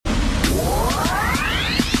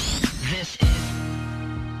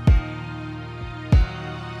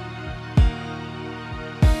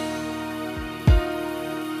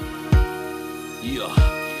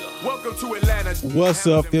Welcome to Atlanta. What's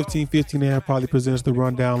up? 1515 and probably presents the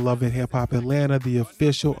Rundown Love and Hip Hop Atlanta, the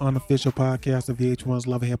official, unofficial podcast of the H1's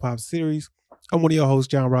Love and Hip Hop series. I'm one of your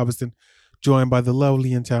hosts, John Robinson, joined by the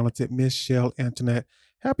lovely and talented Miss Shell Antoinette.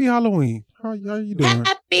 Happy Halloween. How you doing?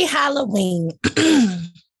 Happy Halloween.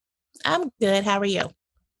 I'm good. How are you?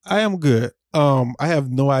 I am good. I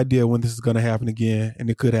have no idea when this is going to happen again,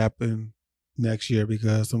 and it could happen next year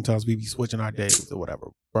because sometimes we be switching our days or whatever,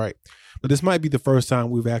 right? But this might be the first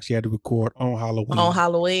time we've actually had to record on Halloween. On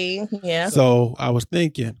Halloween, yeah. So I was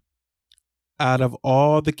thinking, out of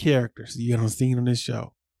all the characters you haven't seen on this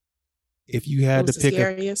show, if you had to pick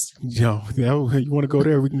you want to go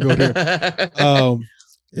there, we can go there.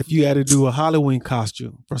 If you had to do a Halloween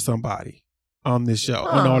costume for somebody on this show,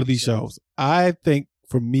 on all of these shows, I think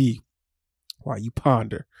for me, while you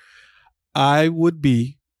ponder, I would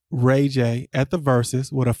be Ray J at the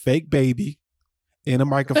Versus with a fake baby in a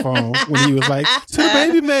microphone when he was like, to the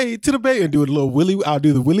baby made, to the baby, and do a little Willie. I'll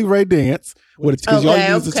do the Willie Ray dance with it because y'all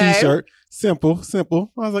use a t-shirt. Simple.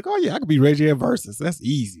 I was like, oh yeah, I could be Ray J at Versus. That's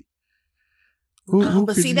easy.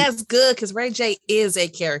 But see, that's good because Ray J is a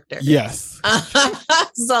character. Yes.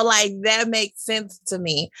 So like that makes sense to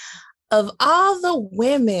me. Of all the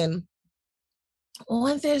women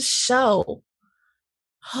on this show,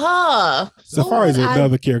 Safaree is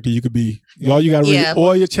another character you could be. All you got to really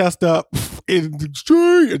oil your chest up in the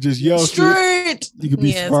street and just yell straight. You could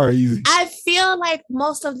be Safaree easy. I feel like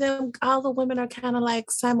most of them, all the women are kind of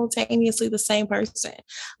like simultaneously the same person.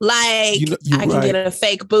 Like I can get a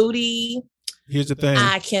fake booty. Here's the thing.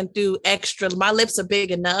 I can do extra. My lips are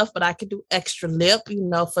big enough, but I can do extra lip,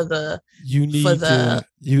 for the. You need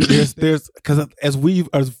there's because as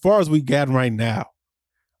far as we got right now,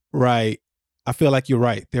 right? I feel like you're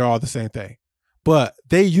right. They're all the same thing. But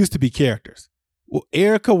they used to be characters. Well,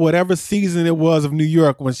 Erica, whatever season it was of New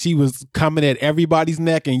York when she was coming at everybody's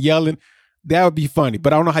neck and yelling, that would be funny.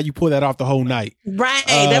 But I don't know how you pull that off the whole night. Right.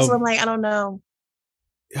 That's what I'm like, I don't know.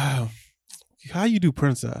 How you do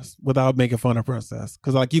Princess without making fun of Princess?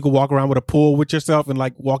 Because like you could walk around with a pool with yourself and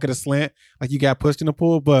like walk at a slant like you got pushed in the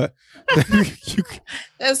pool. But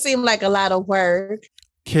that seemed like a lot of work.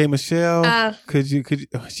 K. Michelle, could you?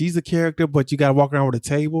 She's a character, but you got to walk around with a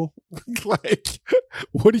table. Like,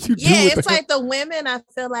 what do you do? Yeah, it's like the women. I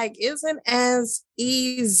feel like isn't as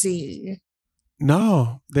easy.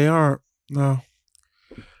 No, they aren't. No.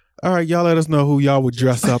 All right, y'all. Let us know who y'all would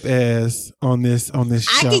dress up as on this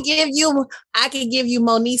show. I could give you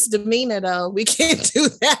Monique's demeanor though. We can't do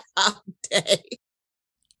that all day.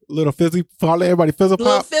 Little fizzy, follow everybody fizzle pop.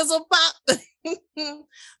 Little fizzle pop.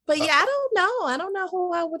 But yeah, I don't know. I don't know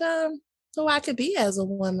who I would who I could be as a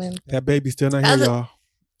woman. That baby's still not here, y'all.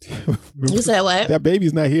 You said what? That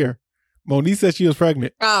baby's not here. Monique said she was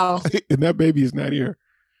pregnant. Oh. And that baby is not here.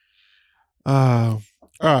 All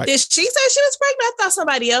right. Did she say she was pregnant? I thought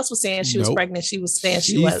somebody else was saying she was pregnant. She was saying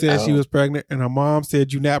she was. She said she was pregnant, and her mom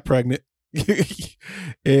said you're not pregnant.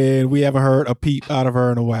 And we haven't heard a peep out of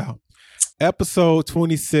her in a while. Episode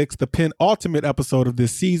 26, the penultimate episode of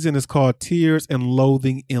this season, is called Tears and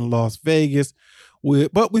Loathing in Las Vegas.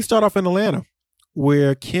 But we start off in Atlanta,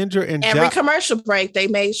 where Kendra and every commercial break, they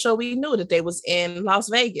made sure we knew that they was in Las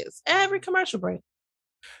Vegas. Every commercial break.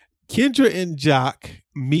 Kendra and Jock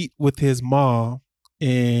meet with his mom,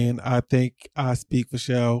 and I think I speak for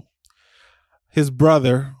Shell. His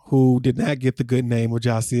brother, who did not get the good name of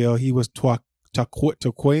Josiel, he was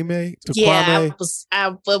Taquame? Yeah,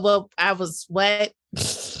 I was what?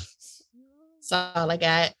 That's all I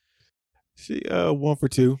got. She 1 for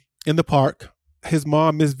 2 in the park. His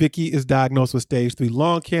mom, Miss Vicky, is diagnosed with stage 3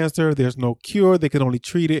 lung cancer. There's no cure. They can only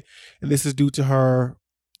treat it. And this is due to her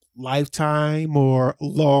lifetime or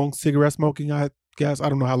long cigarette smoking, I guess. I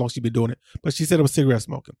don't know how long she's been doing it, but she said it was cigarette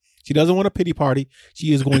smoking. She doesn't want a pity party.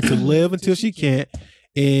 She is going to live until she can't.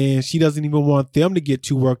 And she doesn't even want them to get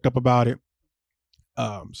too worked up about it.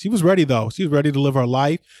 She was ready though. She was ready to live her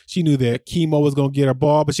life. She knew that chemo was going to get her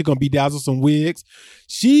ball, but she's going to bedazzle some wigs.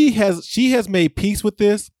 She has made peace with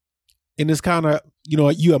this, and it's kind of,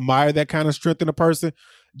 you admire that kind of strength in a person.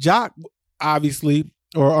 Jock obviously,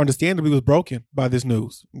 or understandably, was broken by this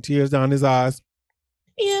news, and tears down his eyes.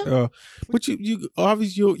 Yeah, but you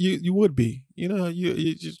obviously you would be,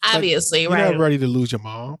 you just obviously you're right. Not ready to lose your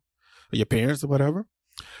mom or your parents or whatever.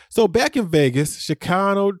 So back in Vegas,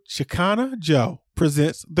 Shekinah Joe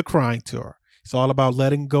presents the Crying Tour. It's all about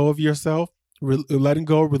letting go of yourself, letting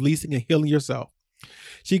go, releasing, and healing yourself.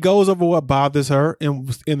 She goes over what bothers her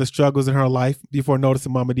and in the struggles in her life before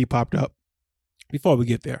noticing Mama D popped up. Before we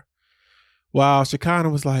get there, while Shekinah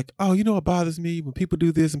was like, "Oh, you know what bothers me when people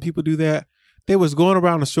do this and people do that." They was going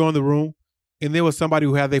around and showing the room, and there was somebody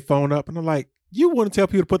who had their phone up, and I'm like, You want to tell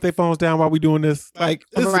people to put their phones down while we doing this? Like,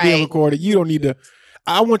 this is being recorded. You don't need to.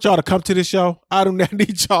 I want y'all to come to the show. I do not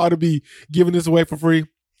need y'all to be giving this away for free.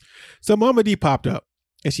 So Mama D popped up,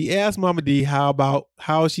 and she asked Mama D how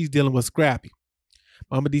she's dealing with Scrappy.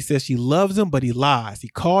 Mama D says she loves him, but he lies. He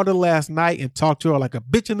called her last night and talked to her like a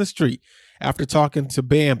bitch in the street after talking to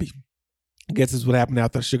Bambi. I guess this is what happened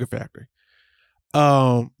after the sugar factory.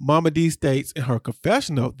 Mama D states in her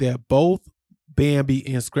confessional that both Bambi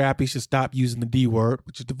and Scrappy should stop using the D word,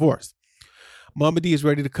 which is divorce. Mama D is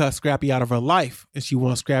ready to cut Scrappy out of her life, and she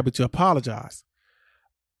wants Scrappy to apologize.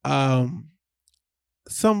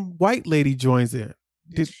 Some white lady joins in.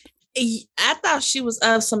 I thought she was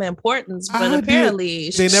of some importance, but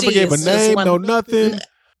apparently they never gave a name, no nothing.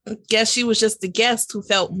 Guess she was just the guest who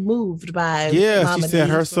felt moved by. Yeah, Mama she said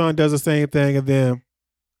D. her son does the same thing, and then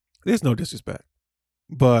there's no disrespect,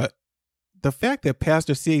 but the fact that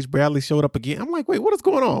Pastor C.H. Bradley showed up again, I'm like, wait, what is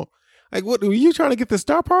going on? Like, what are you trying to get the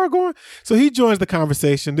star power going? So he joins the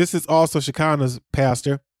conversation. This is also Shekinah's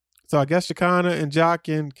pastor. So I guess Shekinah and Jock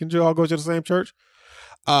and Kendra all go to the same church.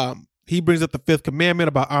 He brings up the 5th commandment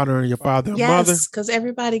about honoring your father and mother. Yes, because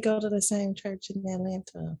everybody go to the same church in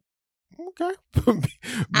Atlanta. Okay.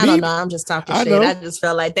 I don't know. I'm just talking shit. I just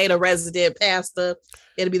felt like they the resident pastor.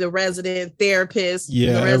 It'll be the resident therapist.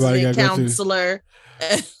 Yeah, the resident counselor.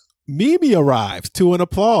 Mimi arrives to an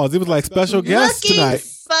applause. It was like special guest tonight.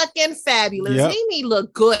 Fucking fabulous. Yep. Mimi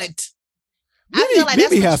looked good. I feel like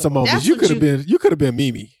Mimi has some moments. You could have been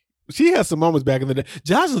Mimi. She has some moments back in the day.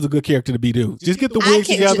 Josh is a good character to be, dude. Just get the wigs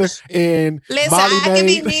together and listen. Molly I can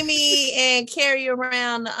be Mimi and carry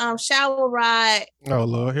around shower rod. Oh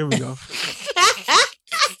Lord, here we go.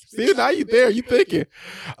 See, now you there? You thinking?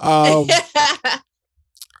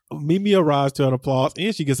 Mimi arrives to an applause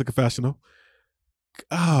and she gets a confessional.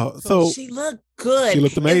 Oh, so she looked good. She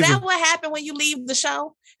looked amazing. Is that what happened when you leave the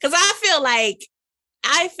show? Because I feel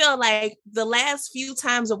like the last few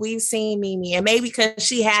times that we've seen Mimi, and maybe because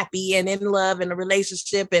she happy and in love in a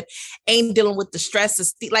relationship and ain't dealing with the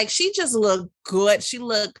stresses, like she just looked good. She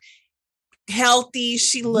looked healthy.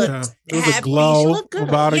 She looked happy. A glow she looked good.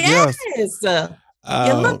 About it, yes.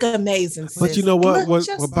 You look amazing. Sis. But you know what? What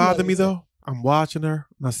bothered me though? I'm watching her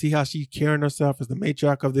and I see how she's carrying herself as the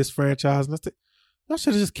matriarch of this franchise, and I think, y'all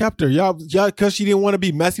should have just kept her. Y'all, because she didn't want to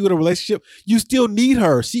be messy with a relationship. You still need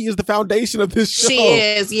her. She is the foundation of this show. She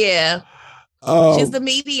is, yeah. She's the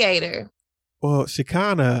mediator. Well,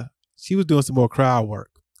 Shekinah, she was doing some more crowd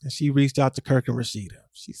work. And she reached out to Kirk and Rashida.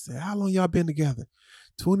 She said, how long y'all been together?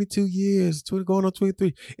 22 years, going on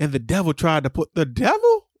 23. And the devil tried to pull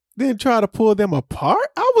them apart.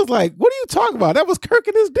 I was like, what are you talking about? That was Kirk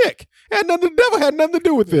and his dick. The devil had nothing to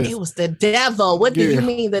do with this. It was the devil. What do you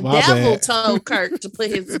mean? The devil told Kirk to put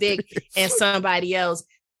his dick in somebody else,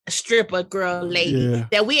 a stripper girl lady,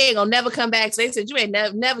 that we ain't gonna never come back. So they said, you ain't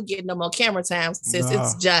never getting no more camera time since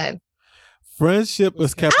it's done. Friendship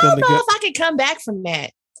was kept I don't know if I can come back from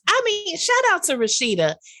that. I mean, shout out to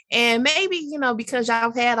Rashida. And maybe, because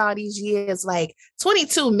y'all had all these years, like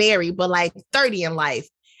 22 married, but like 30 in life.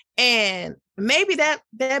 And maybe that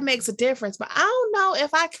makes a difference. But I don't know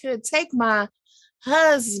if I could take my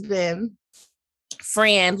husband,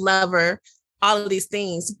 friend, lover, all of these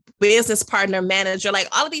things, business partner, manager, like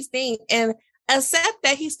all of these things, and accept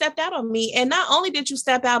that he stepped out on me. And not only did you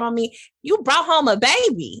step out on me, you brought home a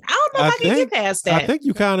baby. I don't know if I can get past that. I think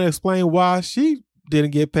you kind of explained why she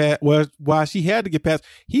didn't get past, why she had to get past.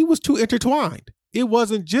 He was too intertwined. It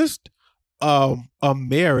wasn't just a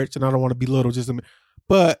marriage, and I don't want to belittle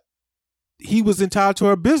but he was entitled to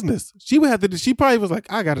her business. She probably was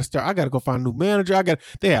like, I got to go find a new manager.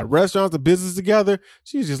 They had restaurants and business together.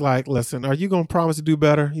 She was just like, listen, are you going to promise to do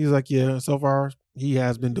better? He's like, yeah, so far he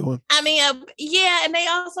has been doing. I mean, yeah. And they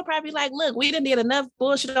also probably like, look, we didn't need enough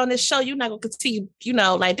bullshit on this show. You're not going to continue,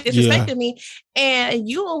 like disrespecting me.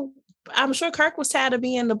 And I'm sure Kirk was tired of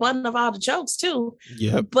being the butt of all the jokes too.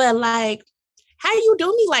 Yeah. But like, how you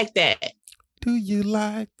do me like that? Do you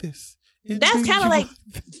like this? That's kind of like,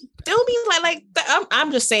 do me like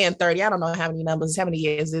I'm just saying 30. I don't know how many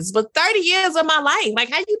years it is, but 30 years of my life.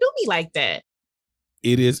 Like, how you do me like that?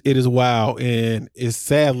 It is wild. And it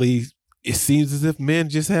seems as if men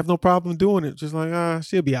just have no problem doing it. Just like,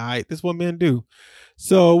 she'll be all right. This is what men do.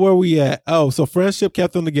 So where we at? Oh, so friendship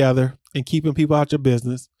kept them together and keeping people out your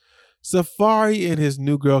business. Safaree and his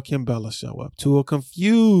new girl, Kimbella, show up to a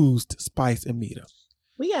confused Spice and Mita.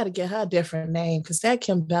 We got to get her a different name because that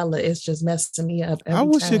Kimbella is just messing me up. I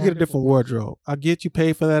wish she'd get a different wardrobe. I get you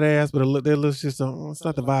paid for that ass, but it looks just, it's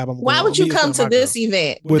not the vibe. Why would you come to this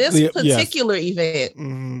event, this particular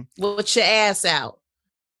event, with your ass out?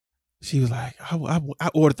 She was like,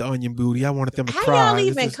 I ordered the onion booty. I wanted them to cry. cry. How y'all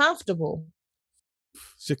even comfortable?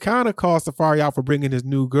 Shekinah calls Safaree out for bringing his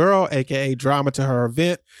new girl, aka Drama, to her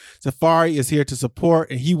event. Safaree is here to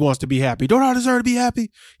support, and he wants to be happy. Don't I deserve to be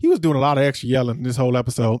happy? He was doing a lot of extra yelling in this whole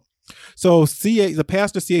episode. So the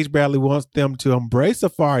pastor C.H. Bradley wants them to embrace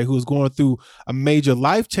Safaree, who is going through a major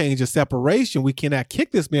life change and separation. We cannot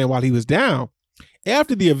kick this man while he was down.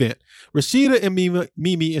 After the event, Rashida and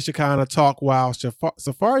Mimi and Shekinah talk while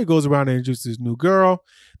Safaree goes around and introduces his new girl.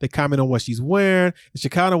 They comment on what she's wearing, and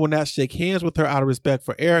Shekinah will not shake hands with her out of respect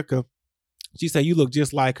for Erica. She said, "You look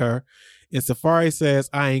just like her." And Safaree says,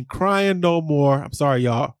 "I ain't crying no more." I'm sorry,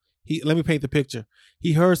 y'all. Let me paint the picture.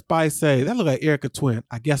 He heard Spice say, "That look like Erica twin."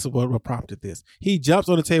 I guess it what prompted this. He jumps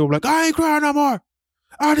on the table like, "I ain't crying no more.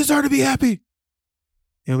 I deserve to be happy."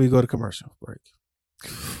 And we go to commercial break.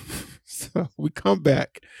 So we come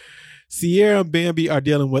back. Sierra and Bambi are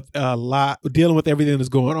dealing with everything that's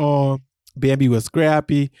going on. Bambi was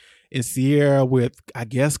scrappy, and Sierra with, I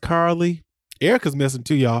guess, Karlie. Erica's missing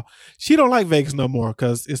too, y'all. She don't like Vegas no more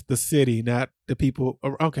because it's the city, not the people.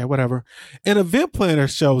 Okay, whatever. An event planner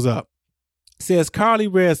shows up. Says Karlie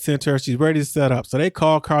Red sent her. She's ready to set up. So they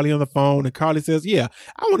call Karlie on the phone, and Karlie says, "Yeah,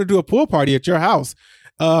 I want to do a pool party at your house.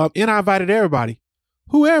 And I invited everybody."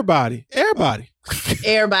 Who everybody? Everybody.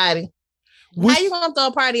 Everybody. How you gonna throw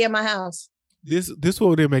a party at my house? This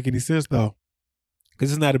one didn't make any sense though,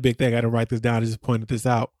 because it's not a big thing. I didn't write this down. I just pointed this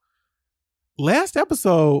out. Last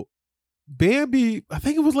episode, Bambi, I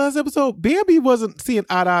think it was last episode, Bambi wasn't seeing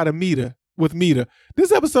eye to eye with Mita.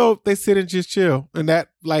 This episode, they sit and just chill, and that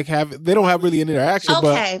they don't have really an interaction.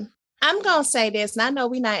 Okay, but I'm gonna say this, and I know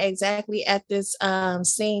we're not exactly at this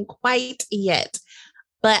scene quite yet,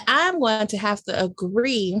 but I'm going to have to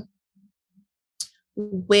agree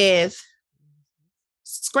with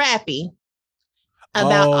Scrappy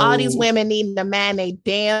about all these women needing to mind a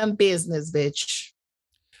damn business, bitch.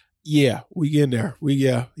 Yeah, we get in there.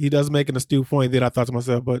 He does make an astute point that I thought to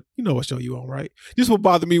myself, but you know what show you on, right? This will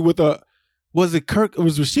bother me with was it Kirk? It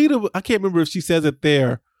was Rashida? I can't remember if she says it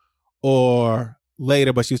there or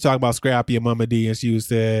later, but she was talking about Scrappy and Mama D, and she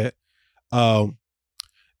said,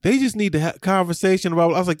 they just need to have a conversation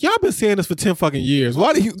about. I was like, y'all been saying this for 10 fucking years.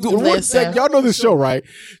 Why do you? Y'all know this show, right?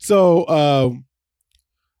 So,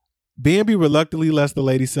 Bambi reluctantly lets the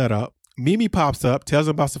lady set up. Mimi pops up, tells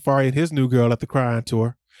him about Safaree and his new girl at the crying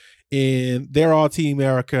tour. And they're all Team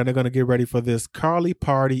Erica, and they're going to get ready for this Karlie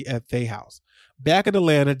party at their house. Back in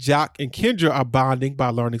Atlanta, Jock and Kendra are bonding by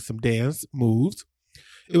learning some dance moves.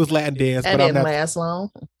 It was Latin dance. That didn't last long.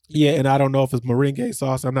 Yeah, and I don't know if it's merengue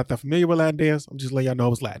sauce. I'm not that familiar with Latin dance. I'm just letting y'all know it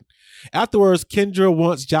was Latin. Afterwards, Kendra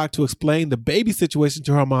wants Jock to explain the baby situation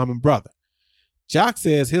to her mom and brother. Jock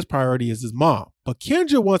says his priority is his mom, but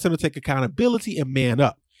Kendra wants him to take accountability and man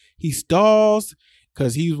up. He stalls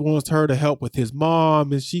because he wants her to help with his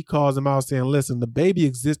mom, and she calls him out saying, "Listen, the baby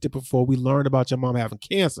existed before we learned about your mom having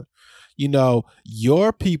cancer. You know,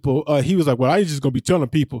 your people," he was like, "Well, I ain't just going to be telling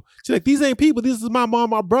people." She's like, "These ain't people. This is my mom,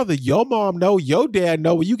 my brother. Your mom know, your dad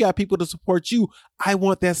know. When you got people to support you, I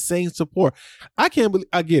want that same support." I can't believe,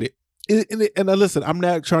 I get it. And listen, I'm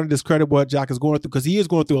not trying to discredit what Jock is going through because he is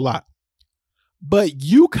going through a lot. But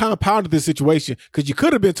you compounded this situation because you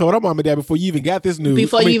could have been told her mom and dad before you even got this news.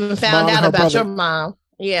 Before you even found out about your mom.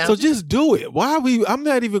 Yeah. So just do it. I'm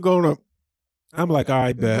not even going to. I'm like, all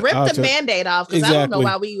right, bet. Rip the Band-Aid off because I don't know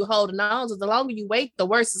why you holding on. So the longer you wait, the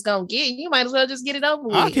worse it's going to get. You might as well just get it over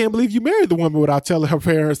with. I can't believe you married the woman without telling her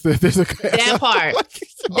parents that there's a... That part.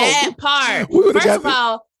 That part. First of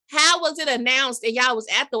all, how was it announced and y'all was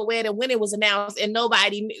at the wedding when it was announced and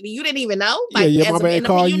you didn't even know? Like, yeah, my man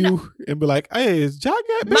call you and be like, "Hey, is Jock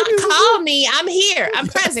got baby?" Call me. I'm here. I'm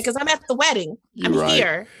present because I'm at the wedding. I'm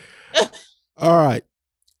here. All right.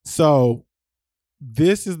 So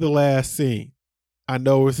this is the last scene. I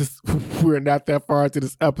know we're not that far into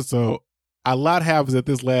this episode. A lot happens at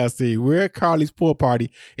this last scene. We're at Karlie's pool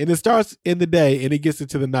party, and it starts in the day, and it gets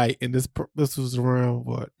into the night. And this was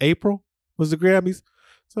around, April was the Grammys?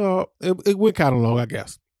 So it went kind of long, I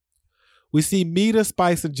guess. We see Mita,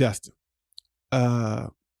 Spice, and Justin.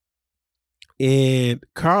 And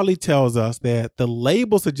Karlie tells us that the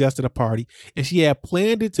label suggested a party, and she had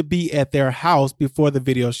planned it to be at their house before the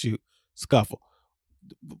video shoot scuffle.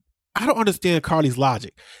 I don't understand Karlie's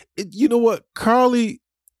logic. You know what, Karlie?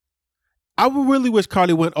 I would really wish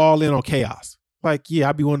Karlie went all in on chaos. Like, yeah,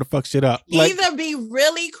 I'd be wanting to fuck shit up. Either be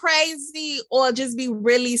really crazy or just be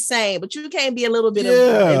really sane, but you can't be a little bit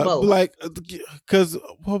of both. Like, because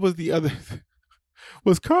what was the other?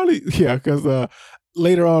 Was Karlie? Yeah, because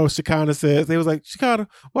later on, Shekinah says, they was like, "Shekinah,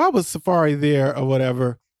 why was Safaree there or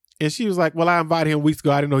whatever?" And she was like, "Well, I invited him weeks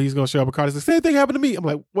ago. I didn't know he was going to show up." And Karlie said, "Same thing happened to me." I'm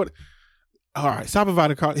like, "What?" All right, stop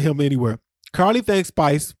inviting him anywhere. Karlie thanks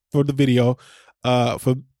Spice for the video.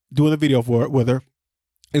 for doing the video for it with her.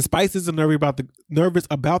 And Spice isn't nervous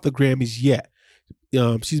about the Grammys yet.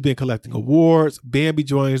 She's been collecting awards. Bambi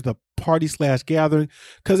joins the party/gathering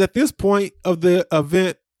because at this point of the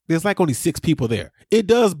event, there's like only 6 people there. It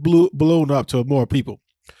does balloon up to more people.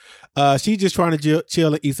 She's just trying to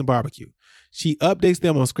chill and eat some barbecue. She updates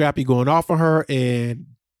them on Scrappy going off on her, and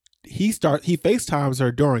he FaceTimes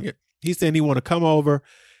her during it. He's saying he want to come over,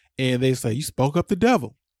 and they say, "You spoke up the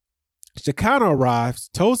devil." Shekinah arrives,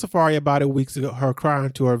 told Safaree about it weeks ago, her crying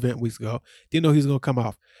to her event weeks ago. Didn't know he was going to come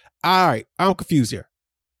off. All right, I'm confused here.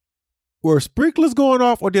 Were sprinklers going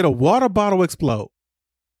off, or did a water bottle explode?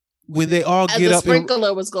 When they all get up, the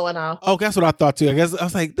sprinkler was going off. Oh, that's what I thought too. I guess I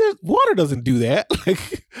was like, water doesn't do that.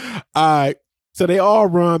 Like, all right. So they all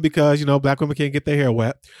run because, black women can't get their hair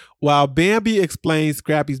wet. While Bambi explains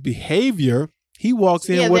Scrappy's behavior, he walks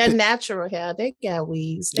in with their natural hair. They got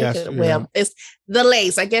weaves. It's the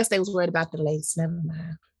lace. I guess they was worried about the lace. Never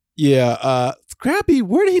mind. Yeah. Scrappy,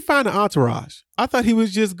 where did he find the entourage? I thought he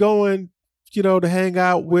was just going, to hang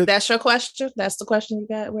out with. That's your question? That's the question you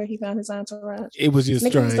got, where he found his entourage? It was just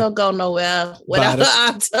strange. Niggas don't go nowhere without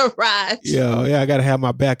an entourage. Yeah, I got to have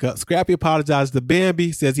my backup. Scrappy apologized to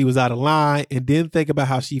Bambi, says he was out of line, and didn't think about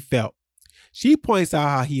how she felt. She points out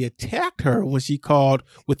how he attacked her when she called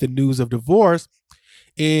with the news of divorce.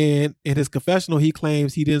 And in his confessional, he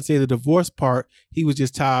claims he didn't say the divorce part. He was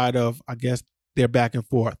just tired of, I guess, their back and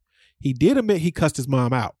forth. He did admit he cussed his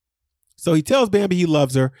mom out. So he tells Bambi he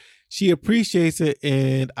loves her. She appreciates it,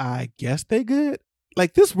 and I guess they good.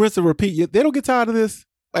 Like, this rinse and repeat. They don't get tired of this.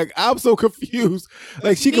 Like, I'm so confused.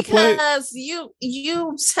 Like, she complained. Because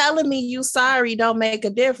you telling me you sorry don't make a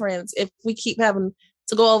difference if we keep having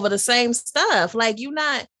to go over the same stuff. Like,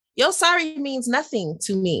 your sorry means nothing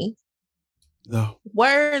to me. No.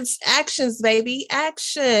 Words, actions, baby.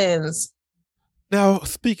 Actions. Now,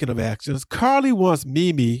 speaking of actions, Karlie wants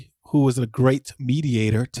Mimi, who is a great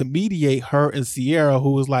mediator, to mediate her and Sierra,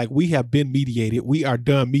 who was like, we have been mediated. We are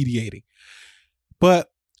done mediating. But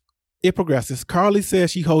it progresses. Karlie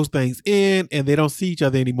says she holds things in and they don't see each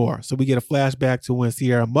other anymore. So we get a flashback to when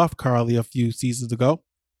Sierra muffed Karlie a few seasons ago.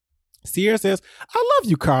 Sierra says, I love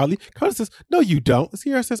you, Karlie. Karlie says, no, you don't.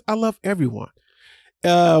 Sierra says, I love everyone.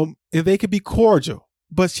 And they could be cordial,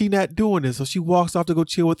 but she not doing it. So she walks off to go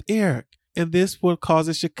chill with Eric. And this what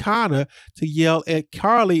causes Shekinah to yell at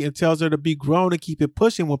Karlie and tells her to be grown and keep it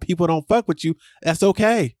pushing. When people don't fuck with you, that's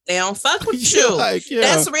okay. They don't fuck with you.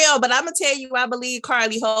 That's real. But I'm going to tell you, I believe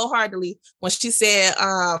Karlie wholeheartedly when she said,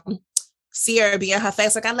 Sierra be in her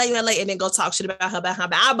face, like, I love you, and then go talk shit about her. But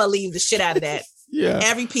I believe the shit out of that. Yeah.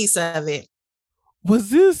 Every piece of it. Was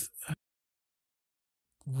this,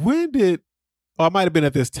 I might have been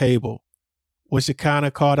at this table when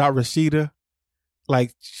Shekinah called out Rashida.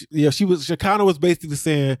 Like, Shekinah was basically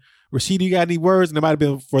saying, Rashida, you got any words? And it might have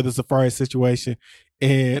been for the Safaree situation.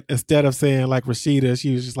 And instead of saying like Rashida,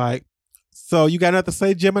 she was just like, so you got nothing to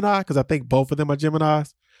say, Gemini? Because I think both of them are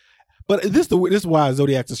Geminis. But this is why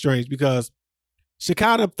Zodiacs are strange, because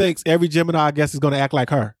Shekinah thinks every Gemini, I guess, is going to act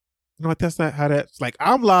like her. You know what? That's not how that's like.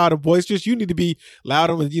 I'm loud and boisterous. You need to be loud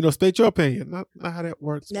and, state your opinion. Not how that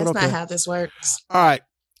works. That's not how this works. All right.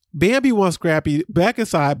 Bambi wants Scrappy back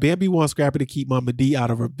inside. Bambi wants Scrappy to keep Mama D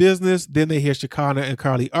out of her business. Then they hear Shekinah and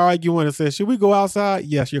Karlie arguing and says, should we go outside?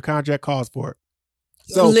 Yes, your contract calls for it.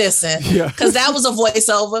 So listen, because that was a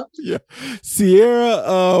voiceover. Yeah.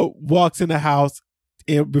 Sierra walks in the house,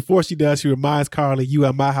 and before she does, she reminds Karlie, you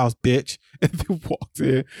at my house, bitch. And then walks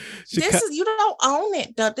in. You don't own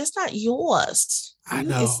it, though. This not yours. I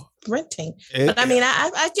know. It's renting. But I mean,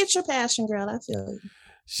 I get your passion, girl. I feel you.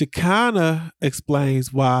 Shekinah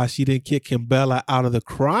explains why she didn't kick Kimbella out of the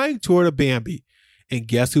crying tour to Bambi. And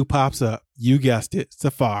guess who pops up? You guessed it,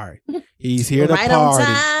 Safaree. He's here to party. On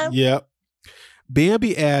time. Yep.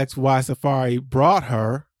 Bambi asks why Safaree brought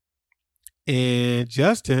her. And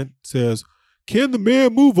Justin says, can the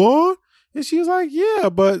man move on? And she's like, yeah,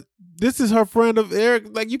 but this is her friend of Eric.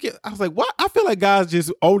 Like, I was like, what? I feel like guys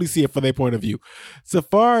just only see it from their point of view.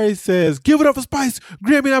 Safaree says, give it up for Spice,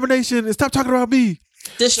 Grammy nomination, and stop talking about me.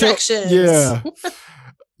 Distractions. So, yeah.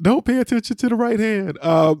 Don't pay attention to the right hand.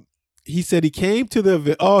 He said he came to the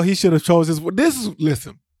event. Oh, he should have chose his.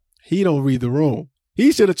 Listen, he don't read the room.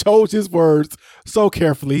 He should have chose his words so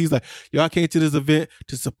carefully. He's like, yo, I came to this event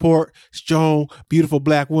to support strong, beautiful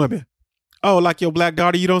black women. Oh, like your black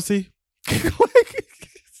daughter you don't see?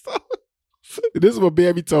 This is what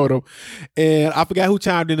Bambi told him. And I forgot who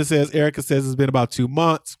chimed in and says, Erica says it's been about 2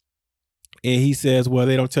 months. And he says, well,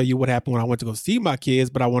 they don't tell you what happened when I went to go see my kids,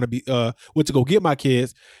 but I went to go get my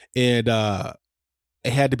kids, and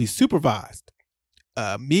it had to be supervised.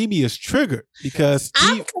 Mimi is triggered because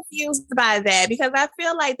I'm confused by that because I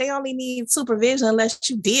feel like they only need supervision unless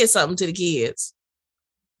you did something to the kids.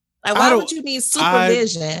 Like, why would you need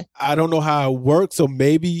supervision? I don't know how it works. So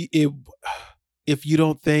maybe if you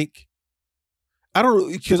don't think, I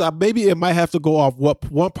don't, because maybe it might have to go off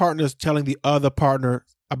what one partner is telling the other partner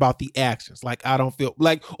about the actions. Like, I don't feel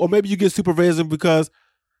like, or maybe you get supervision because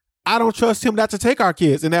I don't trust him not to take our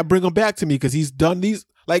kids and that bring them back to me because he's done these.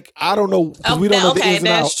 Like, I don't know. We don't know the ins and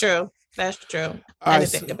outs. True. That's true. I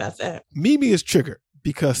didn't think about that. Mimi is triggered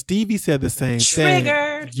because Stevie said the same thing.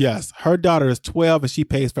 Triggered. Yes. Her daughter is 12 and she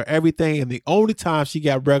pays for everything. And the only time she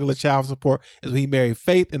got regular child support is when he married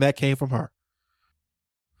Faith, and that came from her.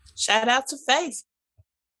 Shout out to Faith.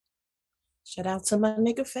 Shout out to my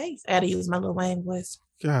nigga Faith. I had to use my Lil Wayne voice.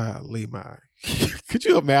 Golly, my. Could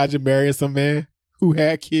you imagine marrying some man who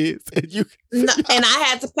had kids and you and I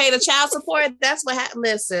had to pay the child support? That's what happened.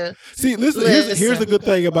 Listen. Here's the good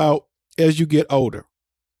thing about as you get older,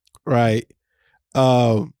 right?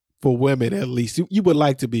 For women, at least, you would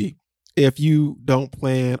like to be, if you don't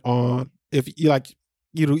plan on, if you like,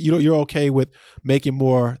 you're okay with making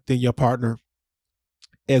more than your partner.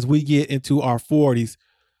 As we get into our 40s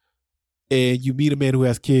and you meet a man who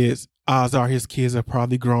has kids, odds are his kids are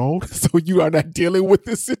probably grown, so you are not dealing with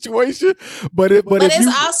this situation. But it's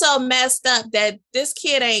also messed up that this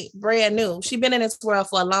kid ain't brand new. She's been in this world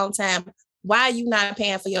for a long time. Why are you not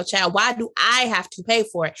paying for your child? Why do I have to pay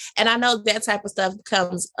for it? And I know that type of stuff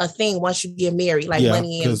becomes a thing once you get married, like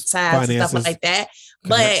money and time and stuff like that.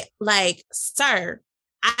 But like, sir,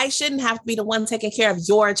 I shouldn't have to be the one taking care of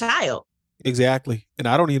your child. Exactly. And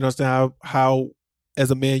I don't even understand how as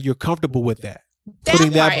a man, you're comfortable with that.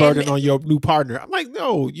 Putting that burden on your new partner. I'm like,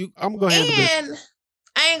 no, I'm going to handle this. And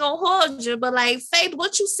I ain't going to hold you, but like, Faith,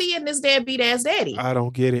 what you see in this deadbeat ass daddy? I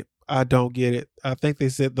don't get it. I think they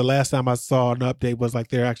said the last time I saw an update was like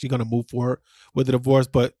they're actually going to move forward with the divorce,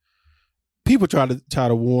 but people try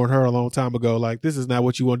to warn her a long time ago, like, this is not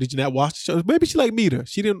what you want. Did you not watch the show? Maybe she like Mita.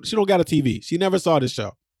 She don't got a TV. She never saw this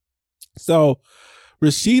show. So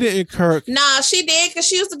Rashida and Kirk. Nah, she did because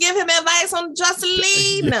she used to give him advice on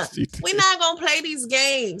Jocelyn. Yes, we're not going to play these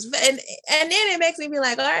games. And then it makes me be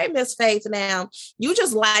like, all right, Miss Faith, now you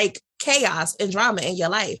just like chaos and drama in your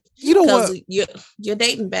life. You know what? Your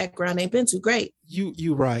dating background ain't been too great.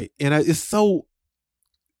 You right. And it's so,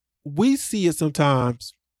 we see it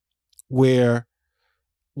sometimes where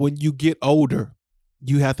when you get older,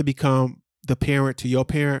 you have to become the parent to your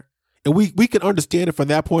parent. And we can understand it from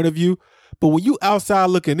that point of view. But when you outside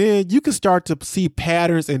looking in, you can start to see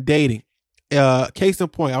patterns in dating. Case in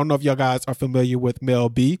point, I don't know if y'all guys are familiar with Mel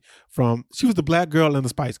B she was the black girl in the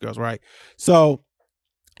Spice Girls, right? So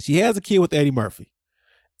she has a kid with Eddie Murphy.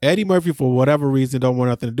 Eddie Murphy, for whatever reason, don't want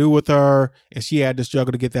nothing to do with her. And she had to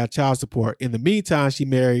struggle to get that child support. In the meantime, she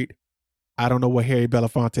married, I don't know what Harry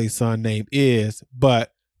Belafonte's son name is,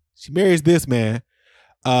 but she marries this man.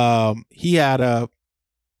 He had a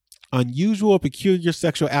unusual, peculiar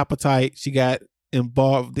sexual appetite. She got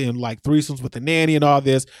involved in like threesomes with the nanny and all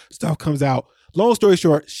this stuff comes out. Long story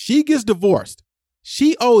short, she gets divorced.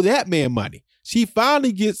 She owed that man money. She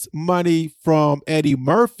finally gets money from Eddie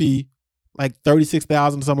Murphy, like $36,000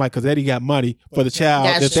 or something, like, because Eddie got money for the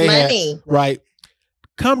child that they had. Right.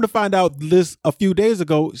 Come to find out this a few days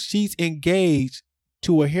ago, she's engaged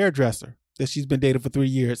to a hairdresser that she's been dating for 3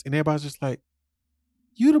 years. And everybody's just like,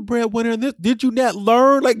 you the breadwinner in this. Did you not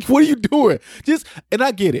learn? Like, what are you doing? And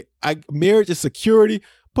I get it. Marriage is security,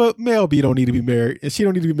 but Mel B don't need to be married, and she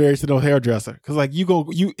don't need to be married to no hairdresser. Because like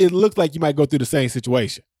it looks like you might go through the same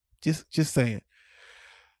situation. Just saying.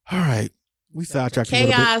 All right, we sidetracked.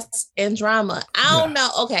 Chaos and drama. I don't know.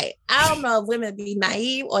 Okay, I don't know if women be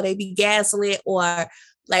naive or they be gaslit or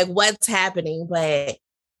like what's happening, but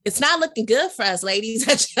it's not looking good for us, ladies.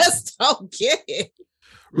 I just don't get it.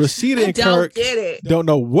 Rashida and Kirk don't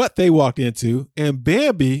know what they walked into. And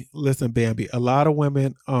Bambi, listen, Bambi, a lot of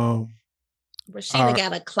women. Rashida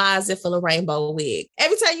got a closet full of rainbow wig.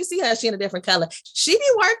 Every time you see her, she in a different color. She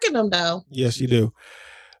be working them though. Yes, she do.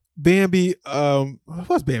 Bambi,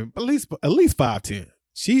 what's Bambi? At least 5'10".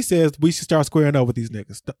 She says we should start squaring up with these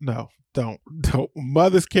niggas. No, don't.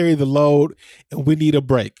 Mothers carry the load, and we need a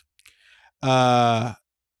break.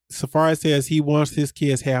 Safaree says he wants his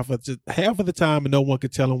kids half of the time and no one can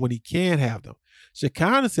tell him when he can have them.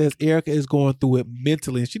 Shekinah says Erica is going through it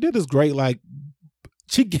mentally. And she did this great, like,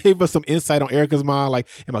 she gave us some insight on Erica's mind. Like,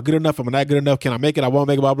 am I good enough? Am I not good enough? Can I make it? I won't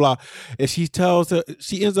make it, blah, blah. And she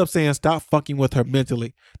ends up saying, stop fucking with her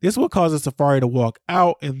mentally. This is what causes Safaree to walk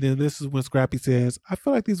out. And then this is when Scrappy says, I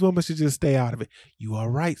feel like these women should just stay out of it. You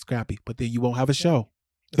are right, Scrappy, but then you won't have a show.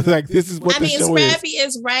 Like, this is what the show is. Scrappy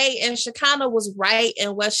is right, and Shekinah was right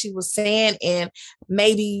in what she was saying. And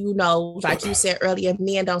maybe, like you said earlier,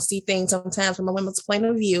 men don't see things sometimes from a woman's point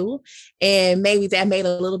of view. And maybe that made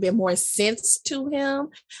a little bit more sense to him.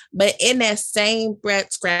 But in that same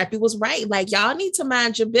breath, Scrappy was right. Like, y'all need to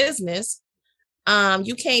mind your business.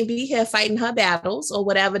 You can't be here fighting her battles or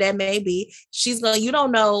whatever that may be. You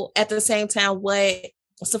don't know at the same time what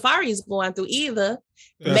Safaree is going through either.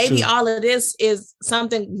 That's maybe true. All of this is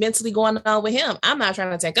something mentally going on with him. I'm not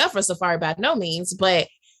trying to take up for Safaree by no means, but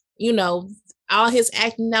all his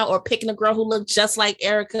acting out or picking a girl who looked just like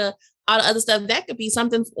Erica, all the other stuff, that could be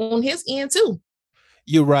something on his end too.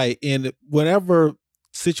 You're right. And whenever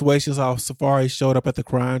situations how Safaree showed up at the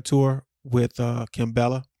crime tour with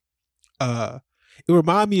Kimbella, it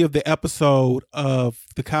reminded me of the episode of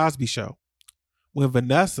The Cosby Show when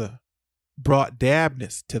Vanessa brought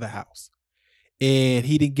Dabness to the house and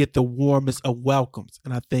he didn't get the warmest of welcomes.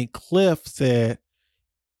 And I think Cliff said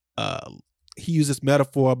he used this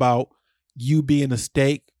metaphor about you being a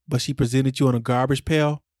steak, but she presented you on a garbage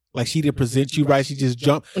pail. Like, she didn't present you right. She just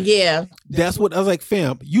jumped. Yeah. That's what I was like,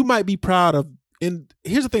 fam, you might be proud of. And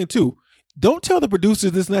here's the thing too. Don't tell the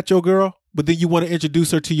producers this is not your girl, but then you want to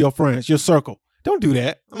introduce her to your friends, your circle. Don't do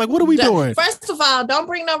that. I'm like, what are we doing? First of all, don't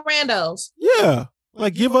bring no randos. Yeah.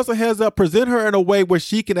 Like, give us a heads up. Present her in a way where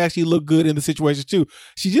she can actually look good in the situation too.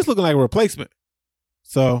 She's just looking like a replacement.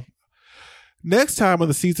 So next time on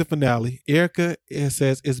the season finale, Erica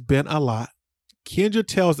says it's been a lot. It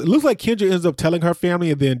looks like Kendra ends up telling her family,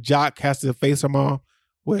 and then Jock has to face her mom,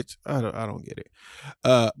 which I don't get it.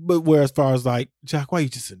 But where as far as like, Jock, why you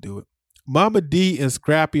just didn't do it? Mama D and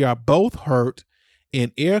Scrappy are both hurt,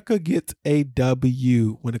 and Erica gets a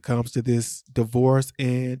W when it comes to this divorce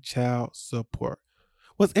and child support.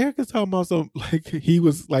 Was Erica talking about something like he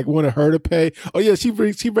was like wanted her to pay? Oh yeah, she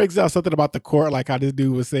breaks out something about the court, like how this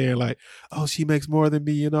dude was saying like, oh, she makes more than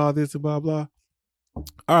me and all this and blah blah. All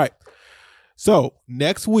right, so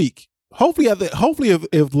next week, hopefully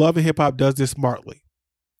if Love and Hip Hop does this smartly,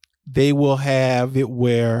 they will have it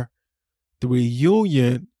where the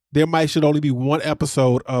reunion, there should only be one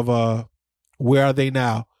episode of Where Are They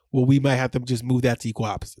Now? Well, we might have to just move that to Equal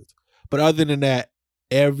Opposites. But other than that,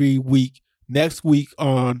 every week, next week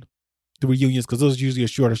on the reunions, because those are usually a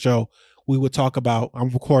shorter show, we would talk about, I'm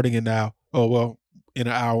recording it now. Oh, well, in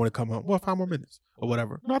an hour when it comes out. Well, 5 more minutes or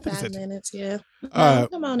whatever. No, I think 5 minutes, yeah.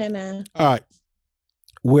 Come on in now. All right.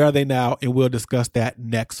 Where Are They Now? And we'll discuss that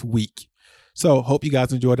next week. So hope you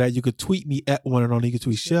guys enjoyed that. You could tweet me at one and only. You can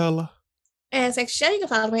tweet Shella. And Shell, you can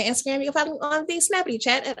follow me on Instagram. You can follow me on the Snappy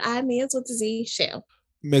Chat at iMeans with the Z Shell.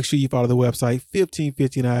 Make sure you follow the website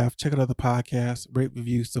 1515IF. Check out other podcasts, rate,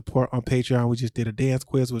 review, support on Patreon. We just did a dance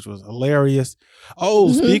quiz, which was hilarious.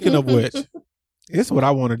 Oh, speaking of which, it's what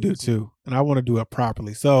I want to do too, and I want to do it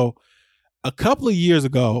properly. So, a couple of years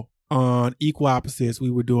ago on Equal Opposites,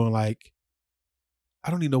 we were doing like,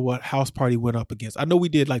 I don't even know what house party went up against. I know we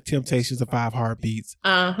did like Temptations of 5 Heartbeats,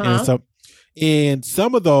 and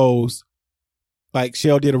some of those, like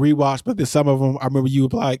Shell did a rewatch, but then some of them, I remember you were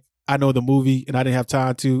like, I know the movie and I didn't have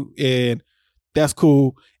time to, and that's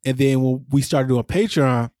cool. And then when we started doing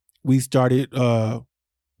Patreon, we started off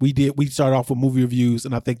with movie reviews,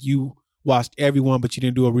 and I think you watched everyone, but you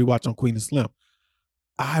didn't do a rewatch on Queen and Slim.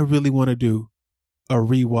 I really want to do a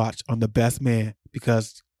rewatch on The Best Man,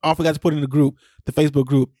 because I forgot to put in the Facebook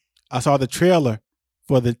group. I saw the trailer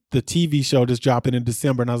for the TV show just dropping in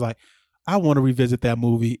December, and I was like, I want to revisit that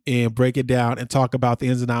movie and break it down and talk about the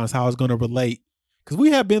ins and outs, how it's going to relate. Because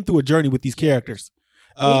we have been through a journey with these characters.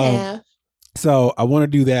 So I want to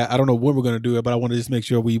do that. I don't know when we're going to do it, but I want to just make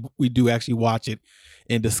sure we do actually watch it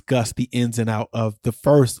and discuss the ins and out of the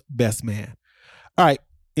first Best Man. All right.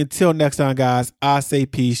 Until next time, guys, I say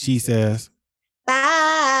peace. She says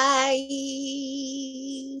bye.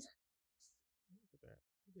 You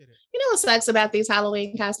know what sucks about these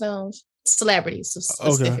Halloween costumes? Celebrities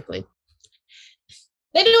specifically. Okay.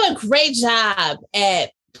 They do a great job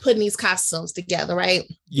at putting these costumes together, right?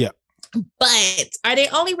 Yeah. But are they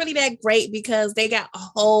only really that great because they got a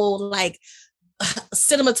whole like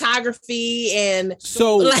cinematography and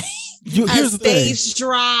so like here's a stage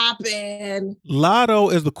drop, and Lotto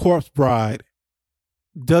as the corpse bride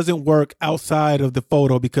doesn't work outside of the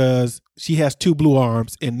photo because she has 2 blue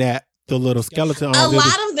arms and that the little skeleton arms. A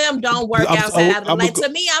lot of them don't work outside of the like to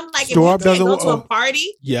me, I'm like, Storm if you can't go to a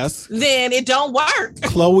party, yes, then it don't work.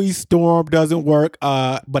 Chloe Storm doesn't work.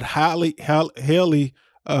 But Haley,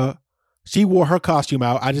 she wore her costume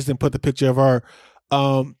out. I just didn't put the picture of her.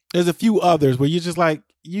 There's a few others where you're just like,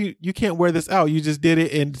 you can't wear this out. You just did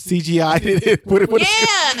it and CGI it.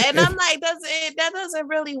 And I'm like, that doesn't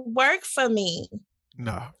really work for me.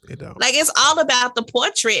 No, it don't. Like, it's all about the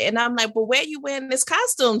portrait. And I'm like, but where you wearing this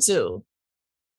costume to?